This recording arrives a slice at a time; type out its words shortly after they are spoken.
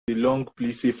long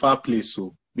place, a far place.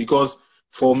 So, because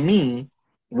for me,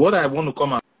 what I want to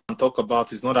come and talk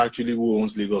about is not actually who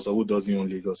owns Lagos or who doesn't own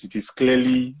Lagos. It is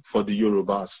clearly for the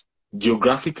Yorubas.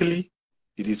 Geographically,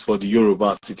 it is for the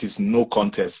Yorubas. It is no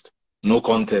contest. No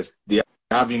contest. They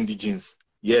have indigenes.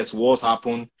 Yes, wars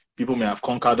happen. People may have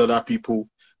conquered other people,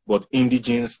 but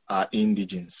indigenes are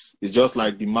indigenes. It's just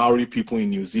like the Maori people in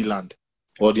New Zealand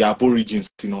or the Aborigines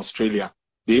in Australia.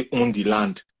 They own the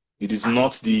land. It is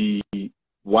not the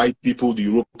white people, the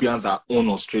Europeans that own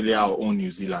Australia or own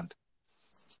New Zealand.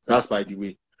 That's by the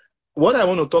way. What I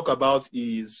want to talk about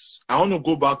is, I want to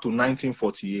go back to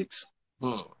 1948.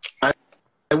 I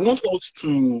want us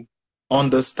to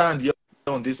understand here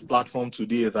on this platform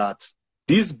today that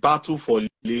this battle for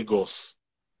Lagos,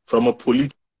 from a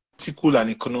political and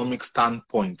economic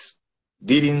standpoint,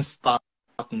 didn't start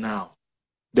now.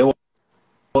 There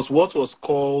was what was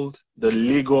called the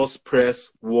Lagos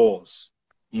Press Wars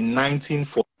in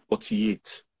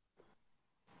 1948,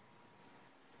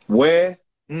 where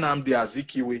Nnamdi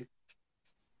Azikiwe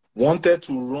wanted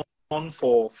to run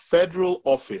for federal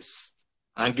office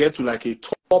and get to like a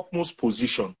topmost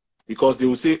position, because they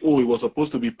will say, oh, he was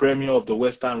supposed to be premier of the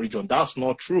Western region. That's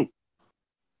not true.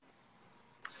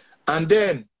 And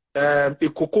then a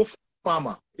cocoa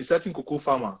farmer, a certain cocoa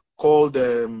farmer called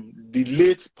the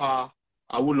late Pa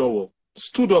Awolowo,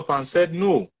 stood up and said,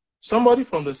 no, somebody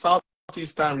from the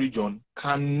Southeastern region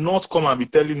cannot come and be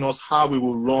telling us how we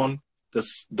will run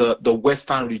the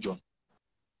Western region.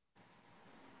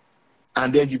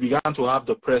 And then you began to have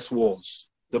the press wars.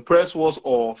 The press wars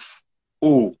of,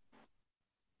 oh,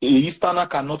 a Easterner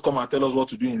cannot come and tell us what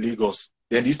to do in Lagos.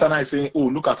 Then the Easterner is saying, oh,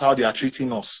 look at how they are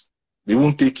treating us. They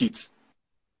won't take it.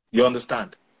 You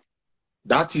understand?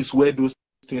 That is where those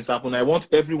things happen. I want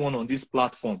everyone on this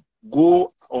platform,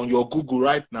 go on your Google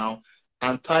right now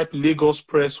and type Lagos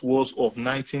Press Wars of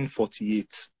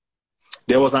 1948.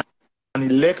 There was an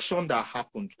election that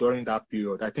happened during that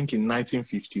period, I think in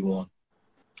 1951.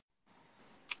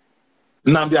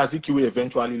 Nnamdi Azikiwe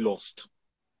eventually lost.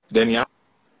 Then he had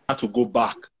to go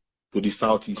back to the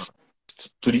southeast,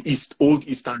 to the old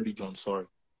eastern region, sorry.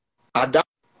 At that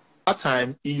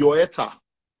time, Iyo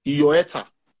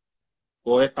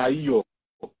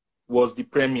was the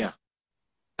premier.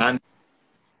 And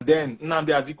then Nnamdi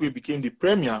Azikiwe became the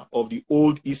premier of the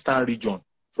old eastern region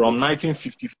from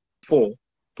 1954 to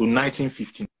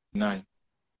 1959.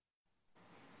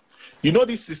 You know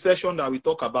this secession that we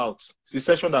talk about,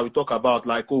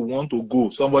 like, oh, we want to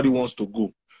go, somebody wants to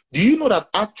go. Do you know that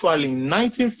actually in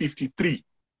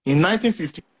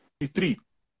 1953,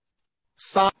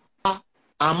 Sir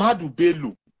Ahmadu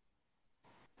Bello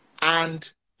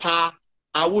and Pa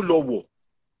Awolowo,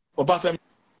 Obafemi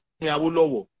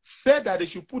Awolowo, said that they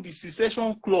should put the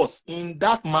secession clause in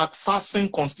that Macpherson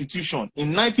constitution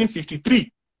in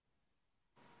 1953.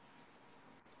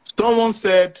 Someone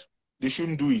said they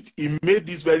shouldn't do it. He made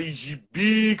this very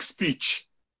big speech.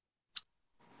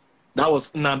 That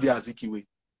was Nnamdi Azikiwe,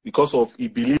 because of he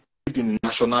believed in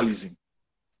nationalism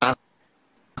and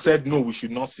said, no, we should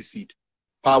not secede.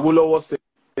 Pa Awolowo said,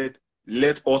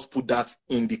 let us put that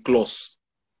in the clause,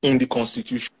 in the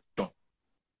constitution.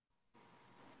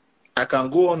 I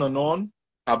can go on and on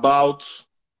about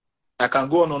what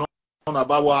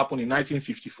happened in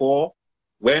 1954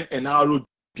 when Enaro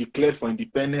declared for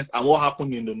independence and what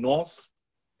happened in the north.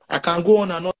 I can go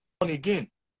on and on again.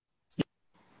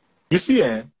 You see,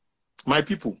 my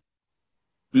people,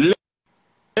 let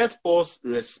us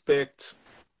respect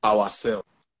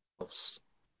ourselves.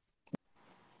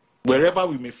 Wherever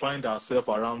we may find ourselves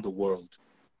around the world,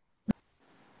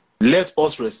 let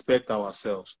us respect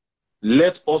ourselves.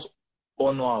 Let us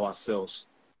honor ourselves.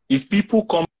 If people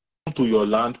come to your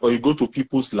land or you go to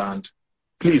people's land,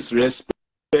 please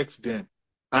respect them.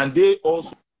 And they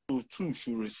also too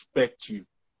should respect you.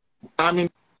 I mean,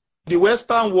 the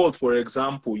Western world, for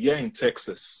example, here in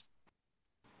Texas,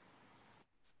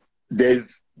 there's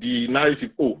the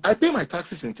narrative, oh, I pay my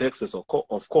taxes in Texas, of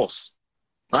course.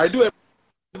 I do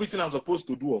everything I'm supposed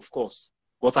to do, of course.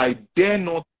 But I dare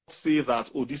not say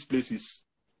that, oh, this place is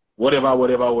whatever,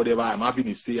 I'm having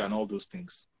a say and all those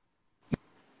things.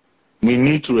 We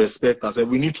need to respect ourselves.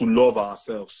 We need to love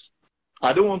ourselves.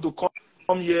 I don't want to come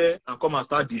here and come and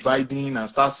start dividing and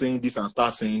start saying this and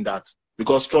start saying that.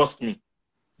 Because trust me,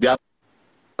 there are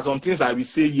some things I will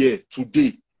say here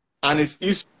today, and it's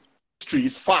history,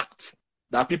 it's fact,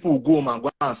 that people will go home and go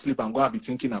and sleep and go and be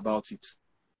thinking about it.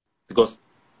 Because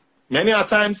many a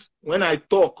times when I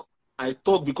talk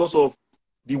because of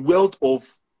the wealth of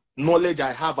knowledge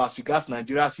I have as regards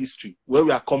Nigeria's history, where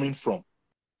we are coming from.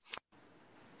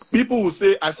 People will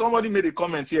say, as somebody made a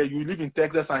comment here, you live in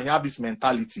Texas and you have this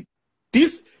mentality.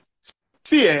 This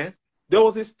See, there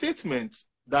was a statement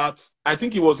that I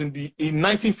think it was in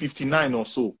 1959 or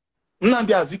so.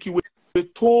 Nnamdi Azikiwe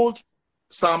told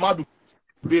Samadu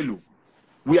Bello,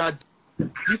 we are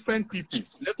different people.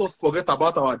 Let us forget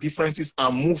about our differences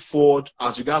and move forward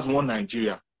as regards one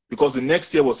Nigeria, because the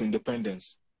next year was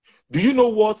independence. Do you know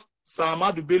what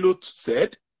Samadu Bello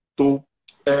said to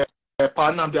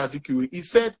Nnamdi Azikiwe? He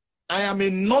said, I am a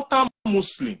northern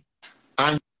Muslim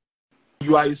and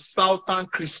you are a southern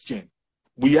Christian.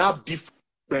 We have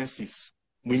differences.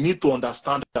 We need to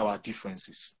understand our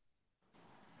differences.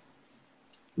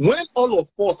 When all of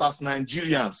us as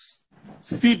Nigerians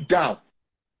sit down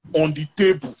on the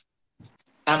table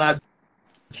and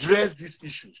address these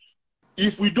issues,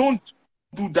 if we don't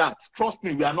do that, trust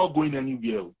me, we are not going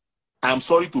anywhere. I'm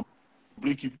sorry to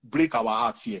break our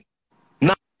hearts here.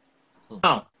 Now,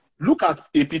 look at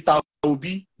a Peter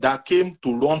Obi that came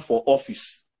to run for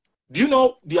office. Do you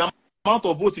know the amount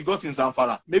of votes he got in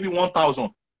Zamfara? Maybe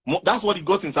 1,000. That's what he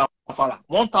got in Zamfara,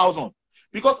 1,000.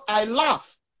 Because I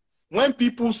laugh when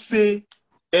people say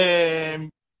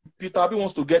Peter Obi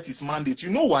wants to get his mandate. You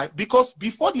know why? Because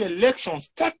before the elections,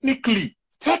 technically,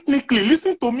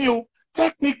 listen to me,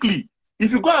 technically,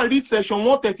 if you go and read section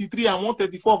 133 and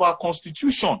 134 of our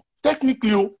constitution,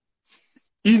 technically,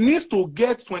 he needs to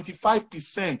get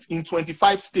 25% in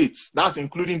 25 states. That's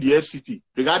including the FCT,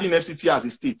 regarding FCT as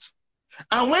a state.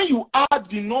 And when you add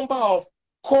the number of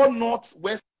core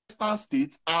northwestern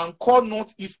states and core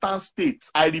northeastern states,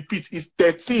 I repeat, it's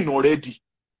 13 already.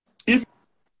 If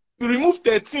you remove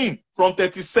 13 from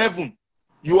 37,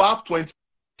 you have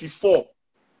 24.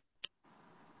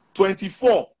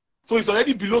 24. So it's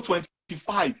already below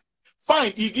 25.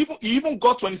 Fine, he even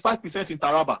got 25% in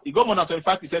Taraba. He got more than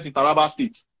 25% in Taraba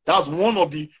State. That's one of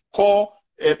the core.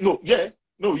 He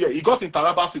got in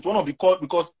Taraba State, one of the core,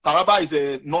 because Taraba is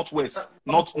a northwest,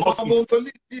 not.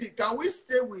 Can we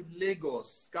stay with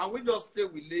Lagos? Can we just stay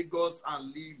with Lagos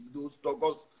and leave those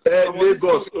Lagos?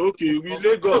 Lagos, okay, with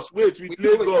Lagos. Wait, with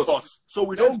Lagos. So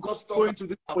we don't go into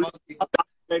this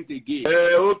again.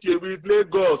 Okay, with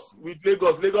Lagos.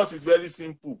 Lagos is very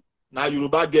simple. Now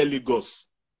Yoruba get Lagos.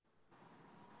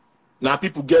 Now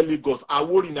people get Lagos.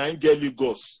 Awori na get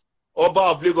Lagos. Oba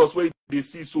of Lagos where they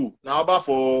see so. Now Oba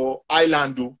for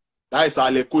Island, that is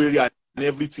Aleko area and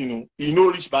everything. He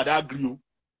no reach Badagry.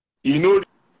 He no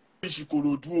reach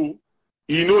Ikorodu.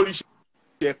 He no reach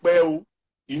Ekpe.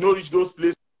 He no reach those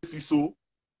places so.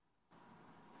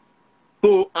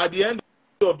 So at the end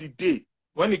of the day,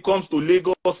 when it comes to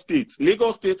Lagos State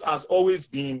has always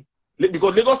been,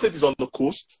 because Lagos State is on the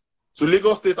coast, so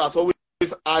Lagos State has always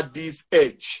had this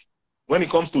edge when it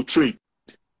comes to trade.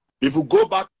 If you go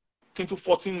back into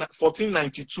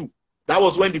 1492, that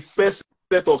was when the first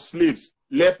set of slaves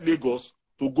left Lagos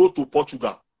to go to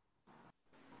Portugal.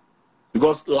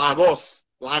 Because Lagos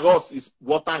is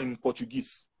water in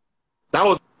Portuguese. That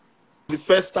was the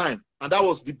first time, and that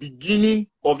was the beginning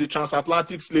of the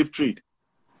transatlantic slave trade.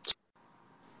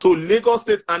 So Lagos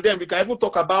State, and then we can even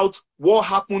talk about what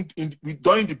happened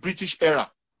during the British era.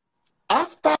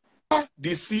 After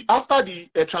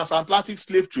the transatlantic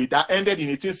slave trade that ended in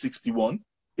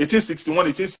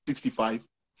 1865,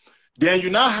 then you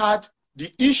now had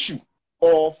the issue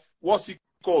of what's it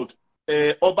called,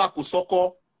 Oba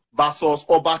Kosoko versus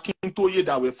Oba Kintoye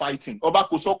that were fighting. Oba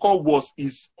Kosoko was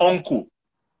his uncle.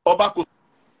 Oba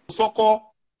Kosoko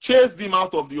chased him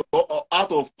out of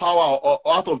power or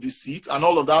out of the seat and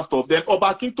all of that stuff. Then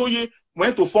Oba Kintoye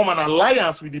went to form an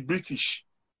alliance with the British.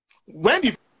 When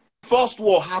the First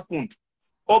War happened,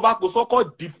 Oba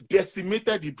Kosoko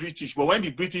decimated the British, but when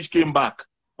the British came back,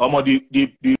 they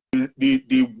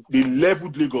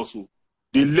leveled Lagos.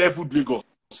 They leveled Lagos.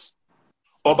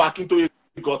 Oba Kintoye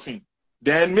got in.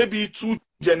 Then maybe 2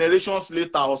 generations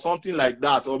later or something like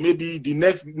that, or maybe the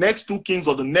next 2 kings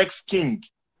or the next king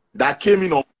that came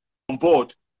in on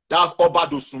board, that's Oba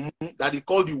Dosumu, that they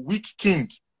call the weak king.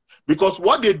 Because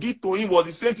what they did to him was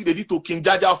the same thing they did to King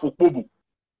Jaja Fokpobo.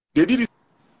 They did it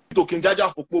to King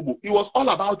Jaja Fokpobo. It was all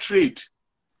about trade.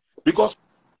 Because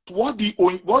what the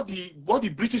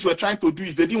British were trying to do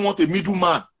is they didn't want a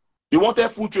middleman. They wanted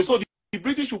full trade. So the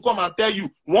British will come and tell you,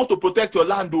 want to protect your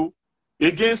land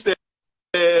against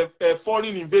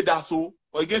foreign invaders, or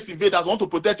against invaders, want to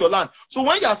protect your land. So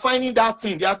when you are signing that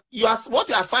thing, what you are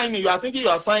signing, you are thinking you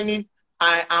are signing,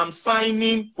 I am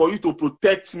signing for you to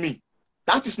protect me.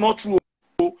 That is not true.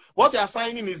 What you are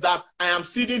signing is that I am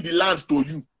ceding the land to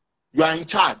you. You are in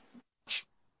charge.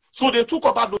 So they took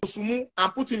Oba Dosumu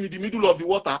and put him in the middle of the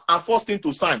water and forced him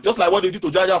to sign, just like what they did to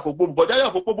Jaja Fokpobo. But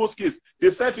Jaja Fokpobo's case, they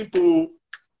sent him to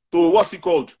what's it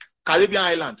called? Caribbean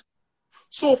island.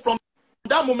 So from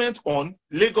that moment on,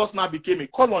 Lagos now became a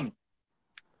colony.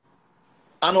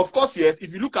 And of course, yes,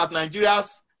 if you look at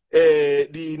Nigeria's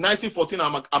the 1914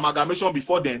 amalgamation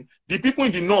before then, the people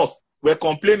in the north were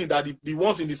complaining that the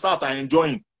ones in the south are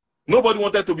enjoying. Nobody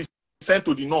wanted to be sent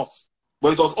to the north,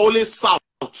 but it was always south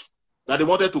that they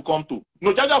wanted to come to.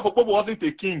 No, Jaja Popobo wasn't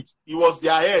a king. He was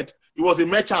their head. He was a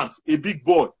merchant, a big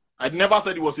boy. I never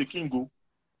said he was a king.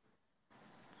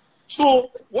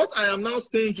 So what I am now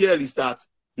saying here is that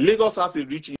Lagos has a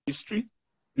rich history.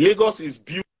 Lagos is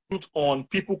built on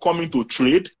people coming to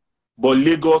trade, but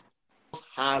Lagos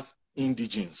has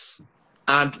indigenes.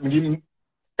 And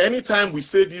anytime we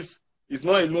say this is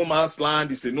not a no man's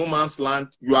land, it's a no man's land,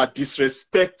 you are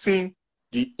disrespecting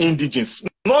the indigenes.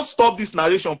 Not stop this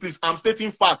narration, please. I'm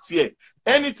stating facts here.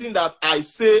 Anything that I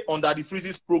say under the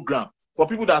Freezes program, for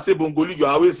people that say Bongolee, you're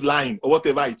always lying, or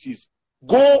whatever it is,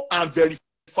 go and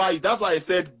verify it. That's why I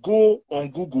said go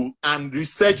on Google and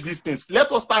research these things.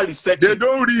 Let us start researching. They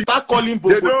don't read. Start calling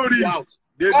Bongolee out.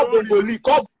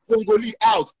 Call Bongolee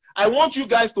out. I want you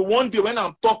guys to one day when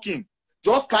I'm talking,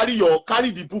 just carry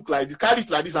the book like this, carry it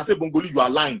like this and say, Bongolee, you are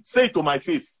lying. Say it to my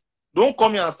face. Don't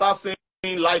come here and start saying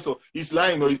lies or he's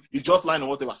lying or he's just lying or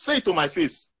whatever. Say it to my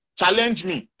face. Challenge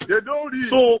me. They don't read.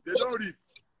 So they don't read.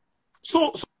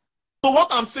 So what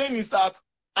I'm saying is that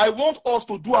I want us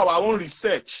to do our own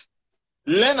research,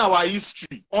 learn our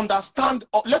history, understand,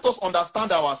 let us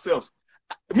understand ourselves.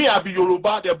 Me, I be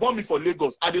Yoruba, they born me for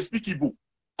Lagos. I dey speak Igbo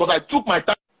because I took my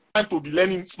time to be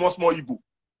learning small Igbo.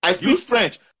 I speak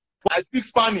French. I speak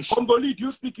Spanish. Bongolee, do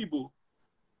you speak Igbo?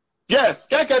 Yes.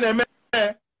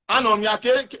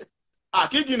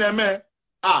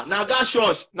 Naga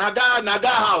church, naga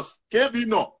house,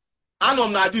 kebino.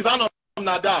 Anom na this, anom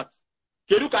na that.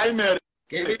 Kedu ka imere.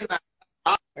 Please.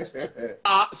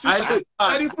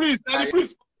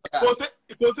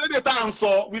 Because they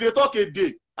answer, we dey talk a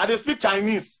day. I dey speak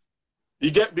Chinese.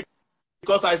 You get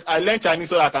because I learn Chinese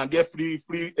so that I can get free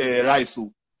rice.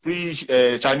 So free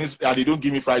Chinese, and they don't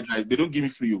give me fried rice. They don't give me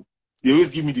free. They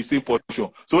always give me the same portion.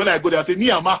 So when I go there, I say,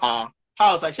 Niyamaha,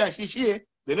 house, I share.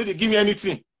 They know they give me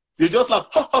anything. They just like,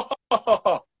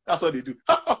 that's what they do.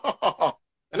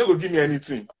 They don't go give me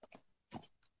anything.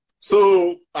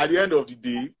 So at the end of the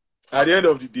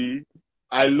day,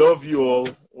 I love you all.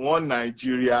 One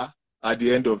Nigeria at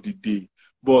the end of the day.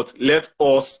 But let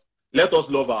us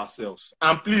love ourselves.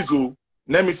 And please,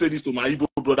 let me say this to my Igbo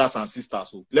brothers and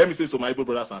sisters. Let me say this to my Igbo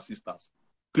brothers and sisters.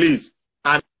 Please,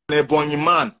 an Ebonyi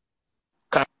man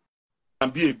can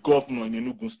be a governor in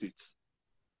Enugu State.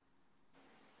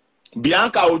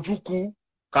 Bianca Ojukwu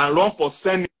can run for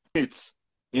Senate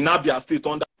in Abia State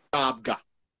under Abga.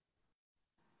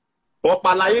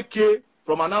 Opalaeke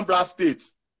from Anambra State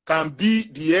can be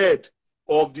the head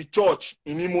of the church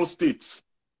in Imo State.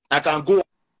 I can go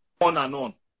on and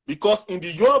on. Because in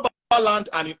the Yorubaland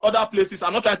and in other places,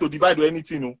 I'm not trying to divide or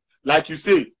anything. No. Like you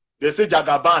say, they say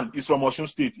Jagaban is from Osun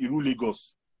State, he rule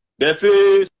Lagos. They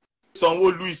say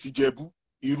Sanwo-Olu is Ijebu,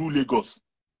 he rule Lagos.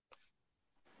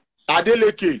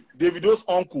 Adeleke, Davido's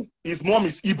uncle, his mom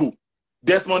is Igbo.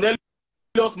 Desmond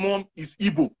Elliot's mom is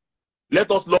Igbo.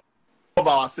 Let us love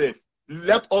ourselves.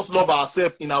 Let us love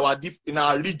ourselves in our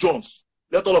regions.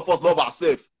 Let all of us love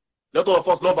ourselves. Let all of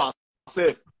us love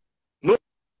ourselves.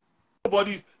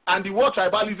 Nobody, and the word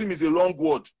tribalism is a wrong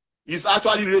word. It's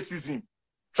actually racism.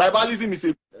 Tribalism is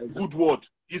a good word.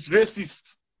 It's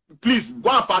racist. Please go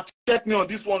and fact check me on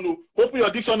this one. Open your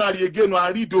dictionary again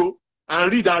and read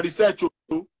and research.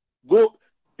 Go.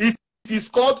 It is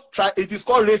called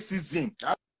racism,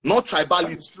 not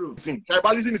tribalism.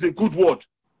 Tribalism is a good word.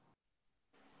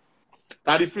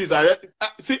 Daddy Freeze,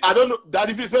 see, I don't know.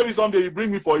 Daddy Freeze, maybe someday you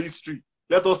bring me for history.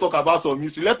 Let us talk about some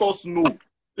history. Let us know.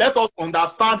 Let us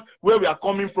understand where we are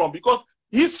coming from, because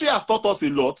history has taught us a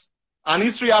lot, and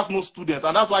history has no students,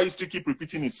 and that's why history keeps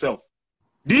repeating itself.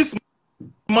 This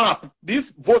map, this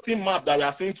voting map that we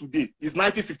are seeing today is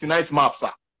 1959's map,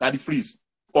 sir. Daddy Freeze,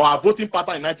 or our voting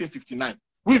pattern in 1959.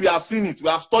 We have seen it. We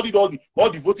have studied all the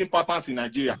voting patterns in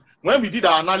Nigeria. When we did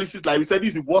our analysis, like we said,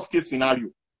 this is the worst case scenario.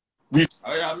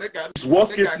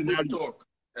 Worst case scenario. Talk.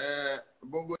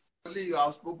 Bongolee, you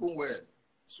have spoken well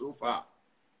so far.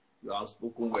 You have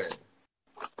spoken well.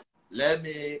 Let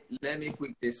me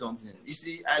quickly say something. You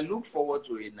see, I look forward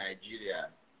to a Nigeria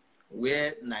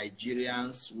where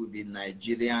Nigerians will be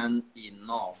Nigerian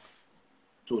enough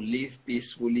to live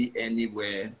peacefully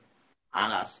anywhere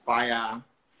and aspire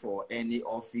for any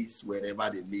office wherever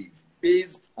they live,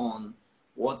 based on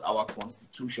what our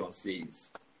Constitution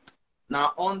says.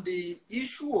 Now, on the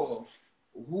issue of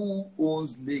who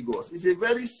owns Lagos, it's a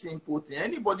very simple thing.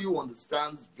 Anybody who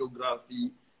understands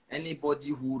geography, anybody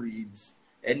who reads,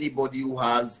 anybody who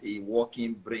has a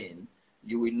working brain,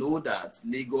 you will know that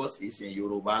Lagos is in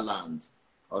Yorubaland.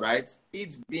 all right,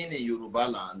 it's been in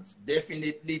Yorubaland,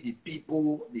 definitely the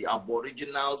people, the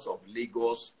aboriginals of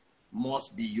Lagos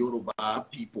must be Yoruba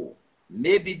people.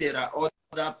 Maybe there are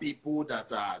other people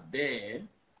that are there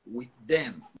with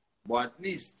them, but at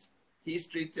least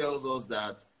history tells us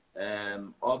that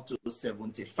up to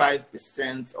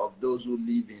 75% of those who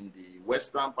live in the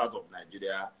western part of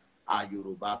Nigeria are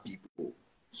Yoruba people.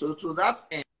 So to that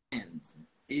end,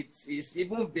 it is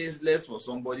even baseless for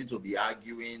somebody to be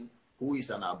arguing who is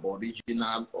an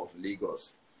aboriginal of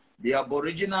Lagos. The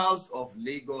aboriginals of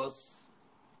Lagos,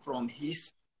 from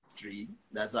history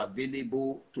that's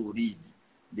available to read,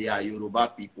 they are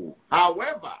Yoruba people.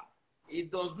 However,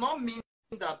 it does not mean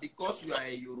that because you are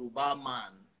a Yoruba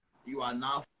man, you are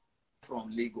now from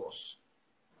Lagos.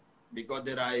 Because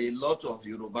there are a lot of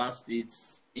Yoruba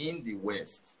states in the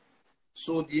West.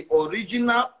 So the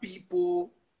original people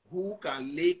who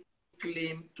can lay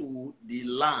claim to the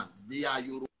land, they are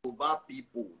Yoruba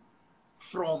people.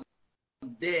 From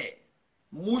there,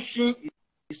 Mushin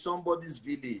is somebody's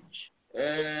village.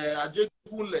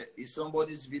 Ajegunle is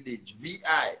somebody's village.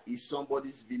 VI is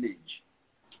somebody's village.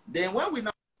 Then when we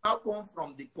now come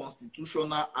from the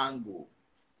constitutional angle,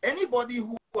 anybody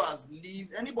who has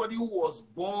lived, anybody who was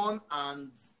born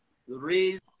and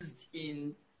raised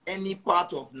in any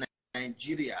part of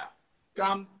Nigeria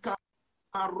can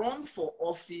run for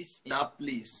office in that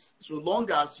place, so long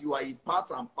as you are a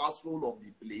part and parcel of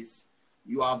the place,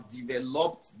 you have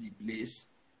developed the place,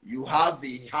 you have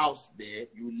a house there,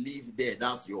 you live there,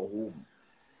 that's your home.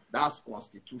 That's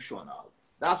constitutional.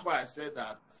 That's why I said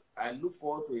that I look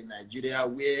forward to a Nigeria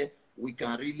where we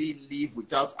can really live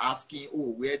without asking,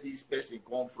 oh, where this person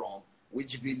come from,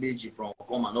 which village he from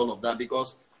come, and all of that,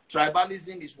 because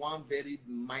tribalism is one very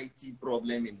mighty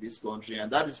problem in this country,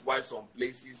 and that is why some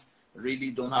places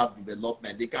really don't have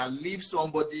development. They can leave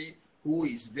somebody who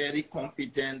is very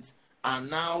competent and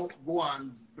now go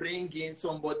and bring in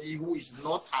somebody who is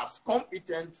not as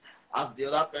competent as the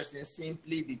other person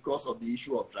simply because of the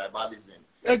issue of tribalism.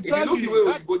 Exactly.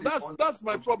 That's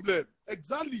my problem.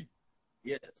 Exactly.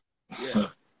 Yes.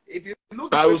 Yes. If you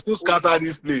look, I will still scatter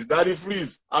this place. Daddy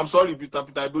Freeze. I'm sorry, Peter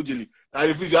Dojili.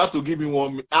 Daddy Freeze, you have to give me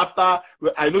 1 minute. After,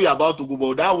 I know you're about to go,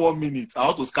 but that 1 minute, I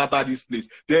want to scatter this place.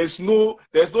 There's no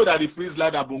Daddy Freeze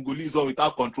like that Bongolee is on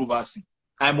without controversy.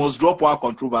 I must drop one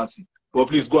controversy. But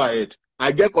please go ahead.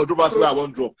 I get controversy where I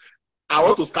won't drop. I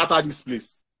want to scatter this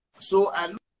place. So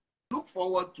I look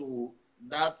forward to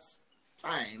that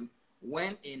time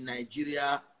when in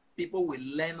Nigeria, people will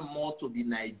learn more to be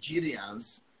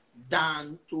Nigerians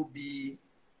than to be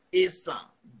Esa,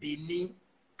 Bini,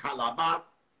 Calabar,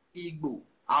 Igbo,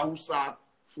 Hausa,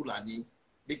 Fulani.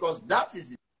 Because that is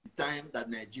the time that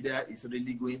Nigeria is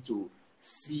really going to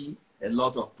see a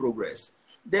lot of progress.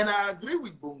 Then I agree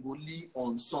with Bongolee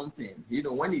on something. You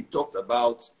know, when he talked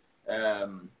about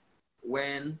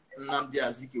when Nnamdi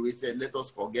Azikiwe said, let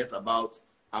us forget about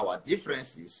our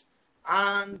differences.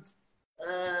 And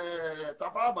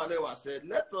Tafawa Balewa said,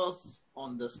 let us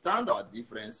understand our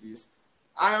differences.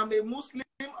 I am a Muslim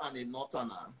and a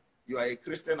Northerner. You are a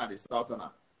Christian and a Southerner.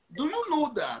 Do you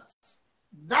know that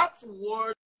that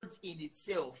word in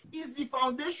itself is the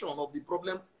foundation of the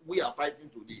problem we are fighting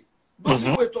today? Those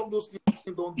people who talk those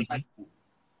things don't like you.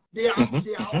 They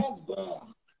are all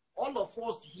gone. All of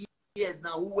us here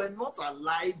now, we were not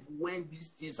alive when these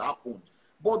things happened.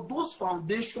 But those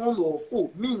foundations of,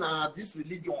 oh, me now this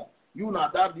religion, you now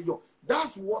that religion,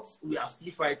 that's what we are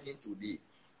still fighting today.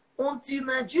 Until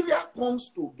Nigeria comes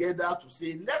together to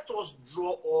say, let us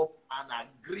draw up an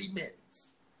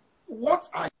agreement. What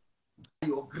are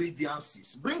your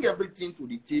grievances? Bring everything to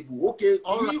the table. Okay,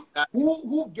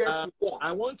 who gets what?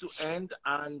 I want to end,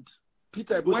 and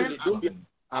Peter, don't be,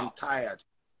 I'm tired.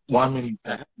 1 minute.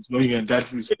 No, you can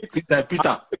that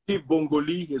Peter. Give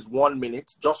Bongolee his 1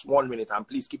 minute, just 1 minute, and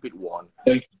please keep it one.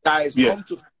 Guys, come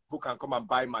to Facebook and come and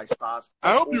buy my stars.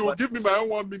 I hope you will give me my own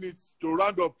 1 minute to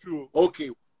round up too. Okay.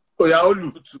 Oh yeah,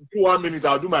 Olu, do 1 minute.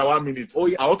 I'll do my 1 minute. Oh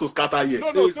yeah, I want to scatter here.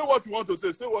 No, say what you want to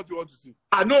say. Say what you want to say.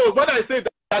 I know when I say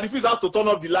that if you have to turn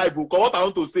off the live, because what I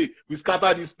want to say, we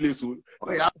scatter this place. Oh,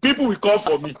 yeah. People will come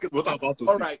for me. What I'm about to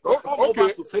say. All right, come over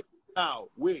to Facebook now.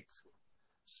 Wait.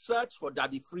 Search for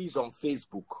Daddy Freeze on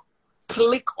Facebook.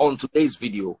 Click on today's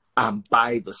video and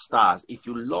buy the stars. If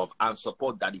you love and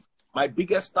support Daddy, my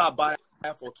biggest star buyer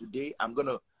for today, I'm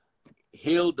gonna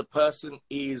hail the person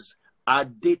is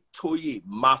Adetoye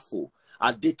Mafo.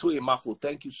 Adetoye Mafo,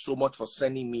 thank you so much for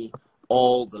sending me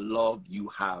all the love you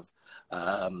have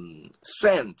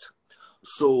sent.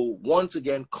 So once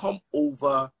again, come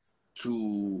over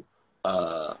to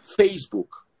Facebook.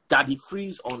 Daddy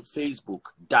Freeze on Facebook.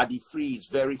 Daddy Freeze,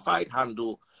 verified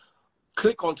handle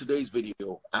Click on today's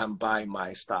video and buy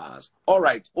my stars. All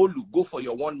right, Olu, go for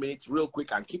your 1 minute real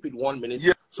quick and keep it 1 minute.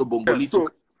 Yeah. So Bongolee.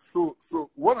 So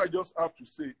what I just have to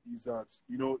say is that,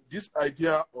 you know, this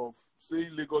idea of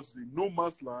saying Lagos is a no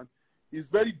man's land is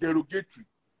very derogatory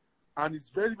and it's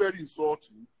very, very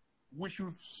insulting. We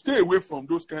should stay away from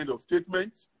those kind of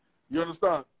statements. You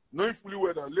understand? Knowing fully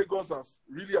well that Lagos has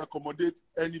really accommodated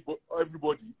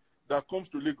everybody that comes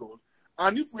to Lagos.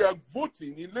 And if we are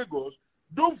voting in Lagos,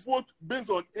 don't vote based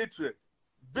on hatred.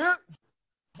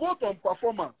 Vote on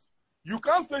performance. You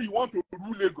can't say you want to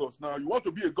rule Lagos now. You want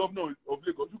to be a governor of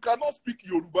Lagos. You cannot speak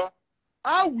Yoruba.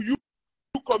 How will you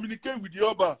communicate with the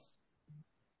Yorubas?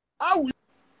 How will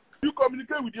you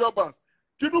communicate with the Yorubas?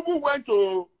 Tinubu went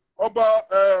to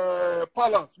Oba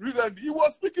Palace recently. He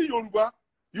was speaking Yoruba.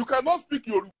 You cannot speak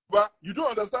Yoruba. You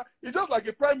don't understand. It's just like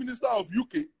a prime minister of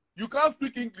UK. You can't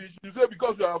speak English. You say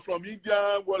because you are from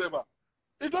India, whatever.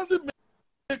 It doesn't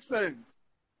make sense.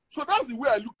 So that's the way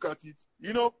I look at it.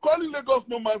 You know, calling Lagos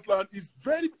no man's land is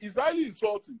highly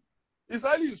insulting. It's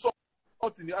highly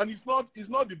insulting, and it's not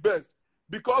the best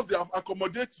because they have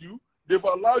accommodated you. They've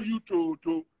allowed you to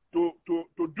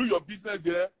do your business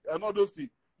there and all those things.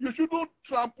 You shouldn't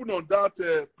trample on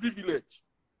that privilege.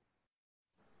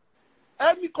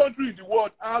 Any country in the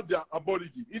world has their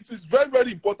abolity. It is very,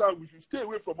 very important. We should stay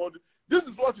away from all this. This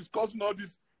is what is causing all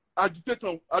this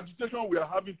agitation we are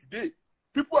having today.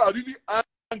 People are really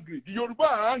angry. The Yoruba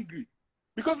are angry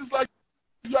because it's like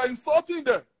you are insulting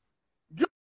them. Do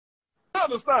you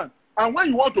understand? And when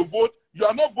you want to vote, you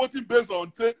are not voting based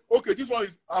on say, okay, this one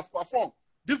has performed.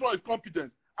 This one is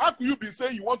competent. How could you be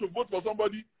saying you want to vote for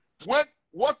somebody when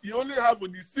what you only have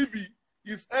on his CV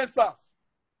is answers?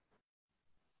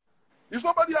 If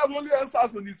somebody has only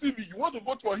answers on his CV, you want to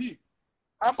vote for him.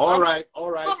 All right.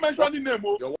 I'm not mentioning name.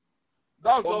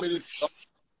 That's 1 minute.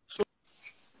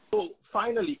 So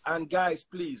finally, and guys,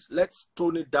 please, let's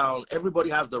tone it down. Everybody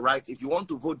has the right. If you want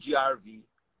to vote GRV,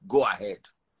 go ahead.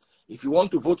 If you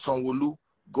want to vote Sanwo-Olu,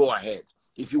 go ahead.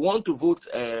 If you want to vote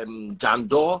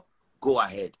Jandor, go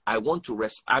ahead. I want to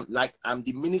I'm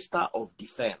the Minister of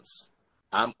Defense.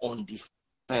 I'm on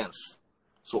defense.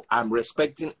 So I'm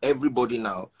respecting everybody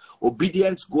now.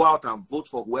 Obedience, go out and vote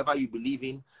for whoever you believe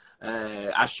in.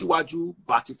 Ashiwaju,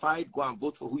 Batified, go and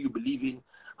vote for who you believe in.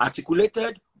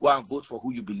 Articulated, go and vote for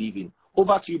who you believe in.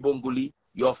 Over to you, Bongolee.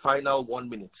 Your final 1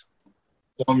 minute.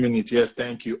 1 minute, yes,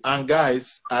 thank you. And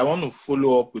guys, I want to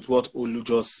follow up with what Olu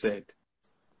just said.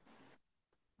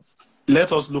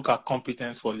 Let us look at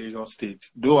competence for Lagos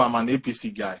State. Though I'm an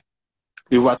APC guy,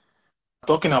 if we're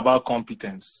talking about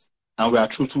competence and we are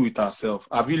truthful with ourselves,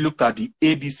 have you looked at the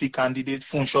ADC candidate,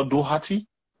 Funsho Doherty?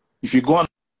 If you go on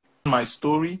my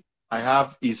story, I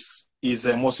have his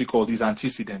what's he called, his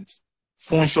antecedents.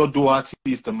 Funsho Doherty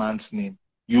is the man's name.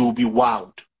 You will be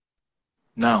wowed.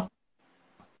 Now,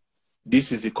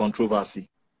 this is the controversy.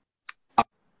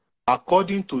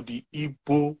 According to the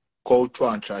Igbo culture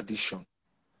and tradition,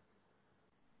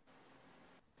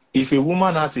 if a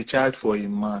woman has a child for a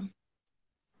man,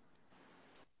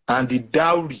 and the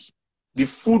dowry, the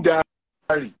full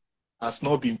dowry, has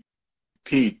not been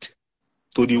paid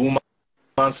to the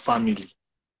woman's family,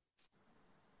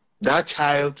 that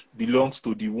child belongs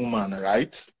to the woman,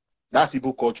 right? That's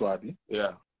Igbo culture, Abi.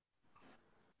 Yeah.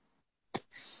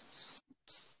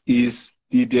 Is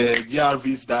the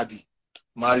Jarvis daddy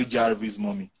marry Jarvis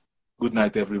mommy? Good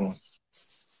night, everyone.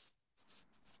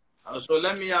 So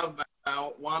let me have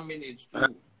 1 minute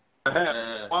too.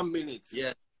 1 minute.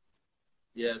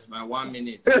 Yes, my 1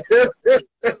 minute.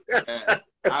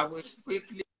 I will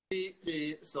quickly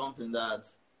say something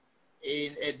that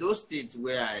in Edo State,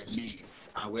 where I live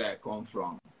and where I come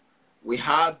from, we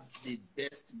had the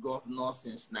best governor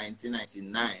since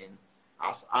 1999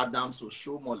 as Adams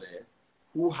Oshomole,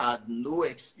 who had no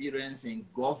experience in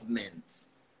government.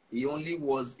 He only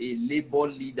was a labor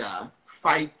leader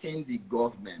fighting the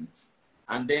government.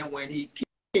 And then when he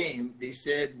came, they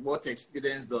said, what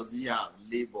experience does he have?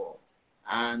 Labor.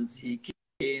 And he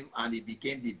came and he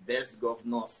became the best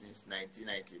governor since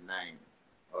 1999.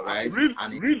 All right? Really?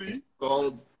 And Really?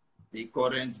 Called the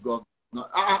current governor.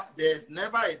 There's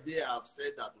never a day I've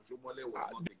said that Oshomole was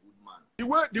not a good man.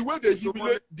 The way they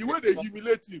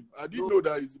humiliate him, I didn't know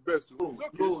that he's the best. No.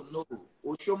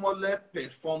 Oshomole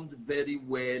performed very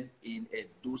well in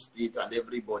Edo State, and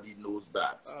everybody knows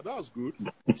that. That's good.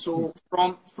 So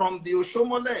from the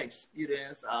Oshomole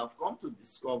experience, I've come to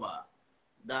discover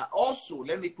that also,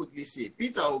 let me quickly say,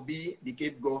 Peter Obi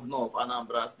became governor of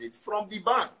Anambra State from the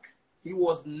bank. He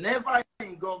was never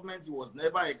in government. He was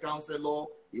never a councillor.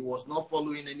 He was not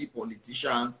following any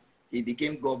politician. he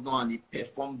became governor and he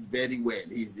performed very well.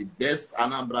 He's the best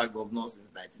Anambra governor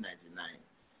since 1999.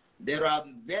 There are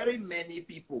very many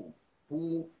people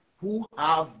who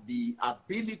have the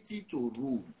ability to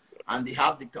rule and they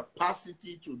have the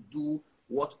capacity to do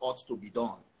what ought to be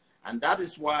done. And that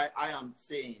is why I am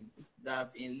saying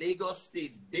that in Lagos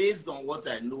State, based on what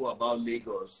I know about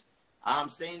Lagos, I'm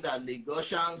saying that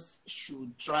Lagosians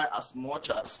should try as much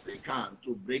as they can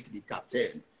to break the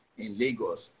cartel in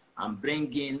Lagos and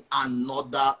bring in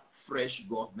another fresh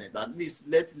government. At least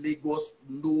let Lagos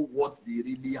know what they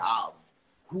really have,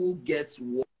 who gets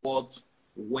what,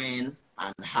 when,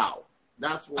 and how.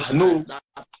 That's what I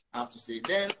have to say.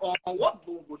 Then on what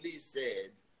Bongolee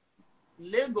said,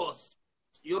 Lagos,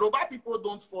 Yoruba people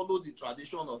don't follow the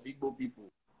tradition of Igbo people.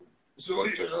 So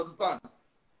you understand?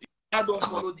 They don't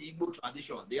follow the Igbo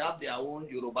tradition. They have their own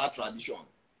Yoruba tradition.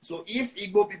 So if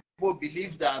Igbo people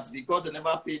believe that because they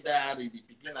never pay diary, they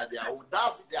begin at their own,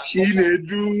 that's their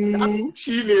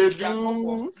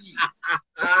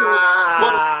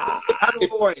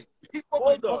point.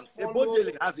 Hold on.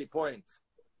 Ebojele has a point.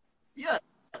 Yes,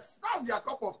 that's their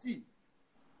cup of tea.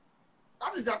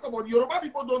 That is their cup of tea. Yoruba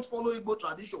people don't follow Igbo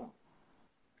tradition.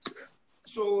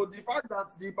 So the fact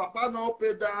that the papa now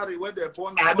pay diary when they're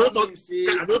born, I just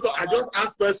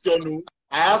ask question.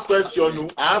 I ask question.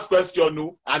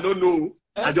 I don't know.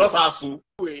 I just ask you.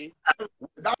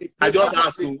 I just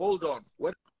ask you. Hold on.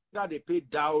 Whether they pay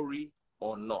dowry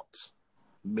or not,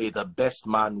 may the best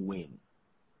man win.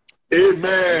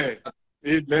 Amen.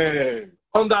 Amen.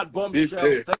 On that bombshell,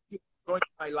 thank you for joining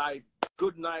my life.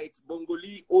 Good night,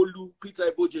 Bongolee, Olu,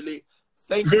 Peter Ebojele.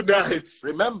 Thank you. Good night.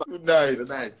 Remember, good night. Good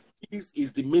night. This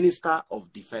is the Minister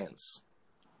of Defense.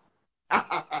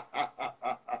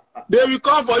 They will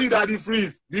come for you, Daddy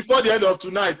Freeze, before the end of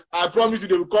tonight. I promise you,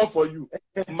 they will come for you.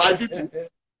 My people,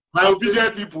 my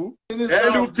obedient people.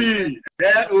 LUP.